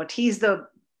is what he's the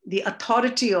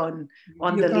authority on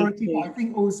the authority. I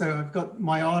think also I've got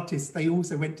my artists, they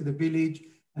also went to the village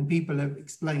and people have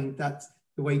explained that's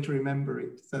the way to remember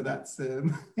it. So that's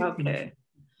okay.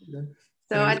 You know,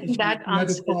 so I think that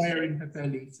answers had a fire in her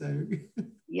belly. So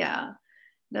yeah.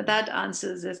 Now that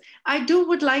answers this. I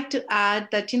would like to add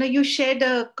that, you know, you shared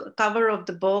a cover of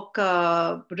the book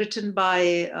written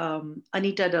by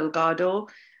Anita Delgado,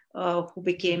 who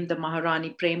became the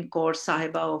Maharani Prem Kaur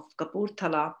Sahiba of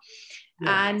Kapurthala. Yes.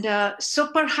 And so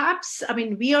perhaps, I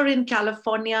mean, we are in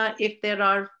California, if there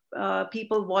are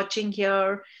people watching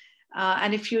here,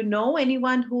 and if you know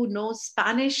anyone who knows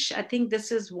Spanish, I think this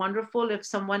is wonderful if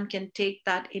someone can take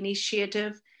that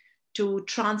initiative to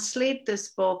translate this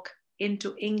book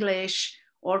into English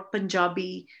or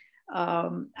Panjabi.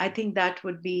 I think that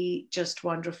would be just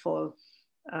wonderful.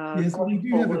 Yes, we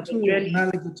do have a tour from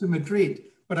Malaga to Madrid,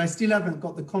 but I still haven't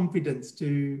got the confidence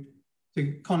to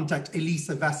contact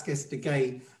Elisa Vasquez de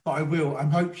Gay, but I will. I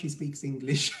hope she speaks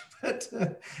English, but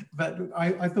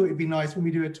I thought it'd be nice when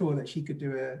we do a tour that she could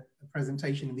do a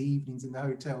presentation in the evenings in the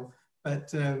hotel.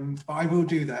 But I will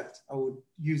do that. I will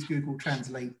use Google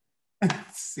Translate.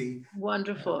 See.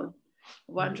 Wonderful.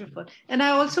 Wonderful. And I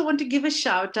also want to give a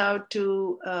shout out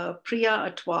to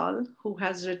Priya Atwal, who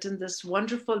has written this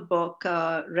wonderful book,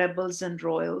 Rebels and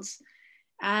Royals.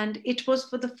 And it was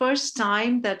for the first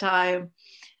time that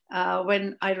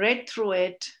when I read through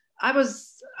it, I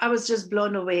was just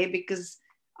blown away because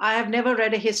I have never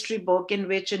read a history book in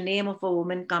which a name of a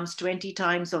woman comes 20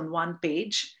 times on one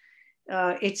page.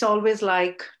 It's always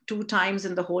like 2 times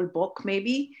in the whole book,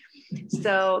 maybe.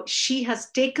 So she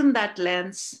has taken that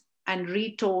lens and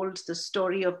retold the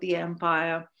story of the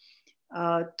empire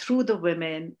through the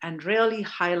women and really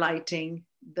highlighting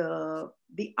the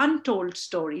untold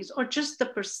stories or just the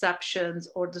perceptions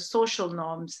or the social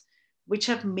norms which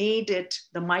have made it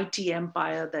the mighty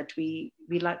empire that we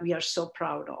are so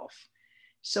proud of.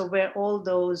 So where all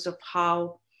those of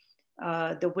how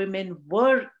the women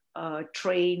were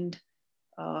trained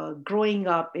growing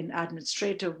up in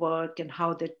administrative work and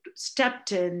how they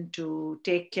stepped in to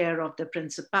take care of the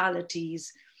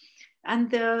principalities.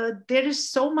 And there is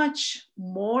so much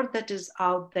more that is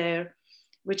out there,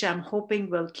 which I'm hoping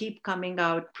will keep coming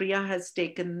out. Priya has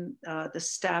taken the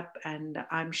step, and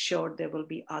I'm sure there will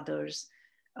be others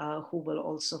who will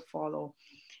also follow.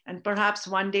 And perhaps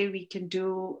one day we can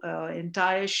do an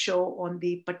entire show on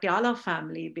the Patiala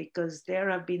family, because there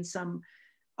have been some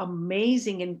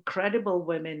amazing, incredible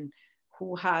women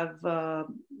who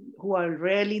who are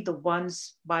really the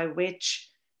ones by which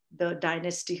the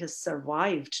dynasty has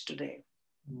survived today.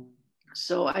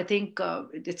 So I think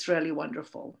it's really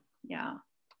wonderful. Yeah.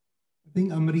 I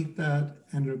think Amrita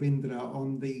and Rabindra are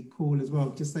on the call as well,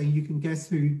 just saying you can guess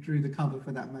who drew the cover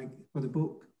for that for the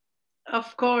book.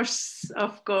 Of course,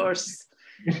 of course.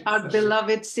 Our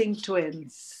beloved Singh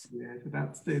twins. Yeah, so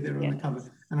they're on the cover.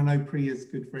 And I know Priya's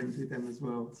good friends with them as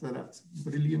well. So that's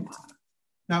brilliant.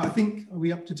 Now, I think, are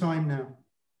we up to time now?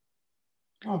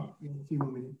 Oh, yeah, a few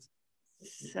more minutes.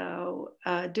 So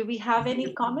do we have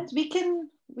any comments? We can,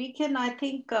 I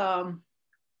think,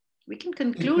 we can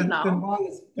conclude now.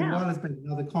 Kanwala's made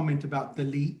another comment about the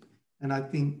leap. And I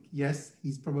think, yes,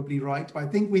 he's probably right. But I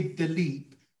think with the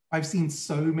leap, I've seen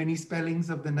so many spellings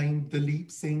of the name Dalip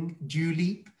Singh,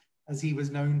 Dewleap, as he was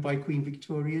known by Queen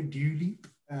Victoria, Dewleap.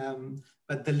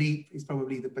 But Dalip is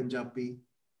probably the Panjabi.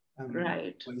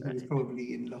 Right. He was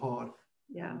probably in Lahore.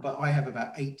 Yeah. But I have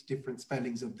about 8 different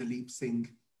spellings of Dalip Singh.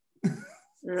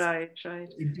 Right.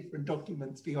 In different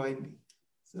documents behind me.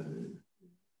 So.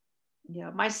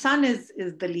 Yeah, my son is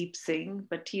Dalip Singh,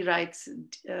 but he writes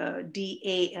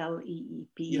Daleep.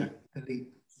 Yeah, Dalip.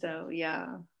 So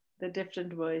yeah, the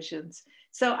different versions.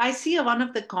 So I see one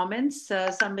of the comments,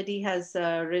 somebody has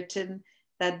written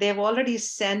that they've already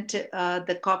sent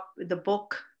the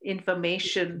book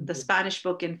information, the Spanish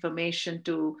book information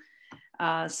to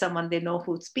someone they know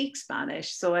who speaks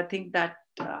Spanish. So I think that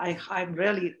I'm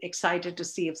really excited to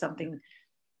see if something.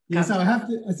 Yes, yeah,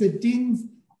 so I said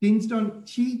Din's done,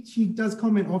 she does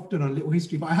comment often on Little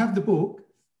History, but I have the book,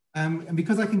 and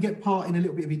because I can get part in a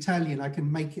little bit of Italian, I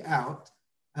can make it out.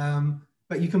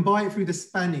 But you can buy it through the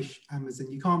Spanish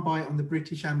Amazon. You can't buy it on the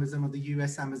British Amazon or the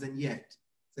US Amazon yet.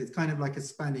 So it's kind of like a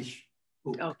Spanish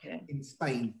book in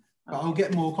Spain. But I'll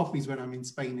get more copies when I'm in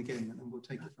Spain again, and we'll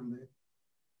take it from there.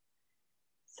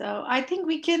 So I think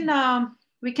we can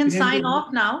sign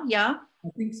off now. Yeah. I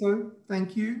think so.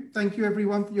 Thank you. Thank you,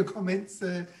 everyone, for your comments.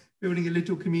 Building a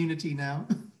little community now.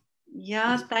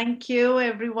 Yeah, thank you,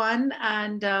 everyone,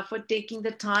 and for taking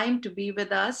the time to be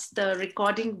with us. The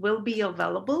recording will be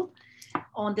available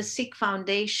on the Sikh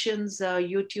Foundation's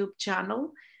YouTube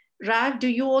channel. Rav, do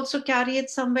you also carry it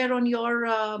somewhere on your...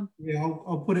 Yeah,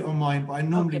 I'll put it on mine, but I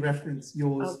normally reference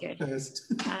yours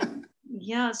first.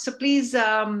 Yeah, so please,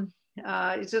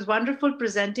 it was wonderful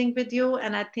presenting with you.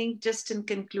 And I think just in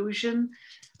conclusion,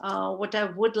 what I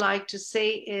would like to say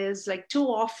is, like, too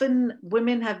often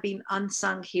women have been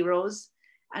unsung heroes,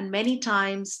 and many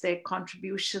times their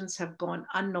contributions have gone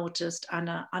unnoticed and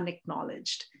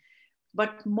unacknowledged.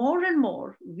 But more and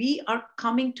more, we are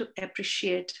coming to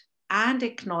appreciate and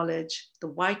acknowledge the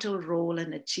vital role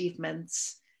and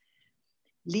achievements,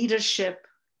 leadership,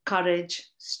 courage,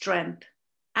 strength,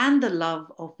 and the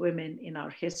love of women in our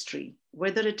history,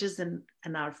 whether it is in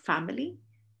our family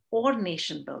or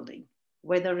nation building,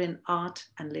 whether in art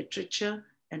and literature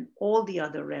and all the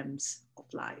other realms of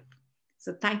life.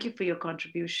 So thank you for your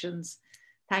contributions.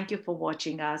 Thank you for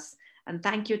watching us. And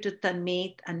thank you to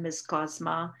Tanmeet and Ms.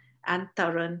 Cosma and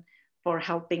Taran for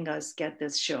helping us get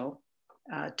this show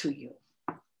to you.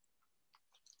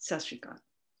 Sat Shri Akal.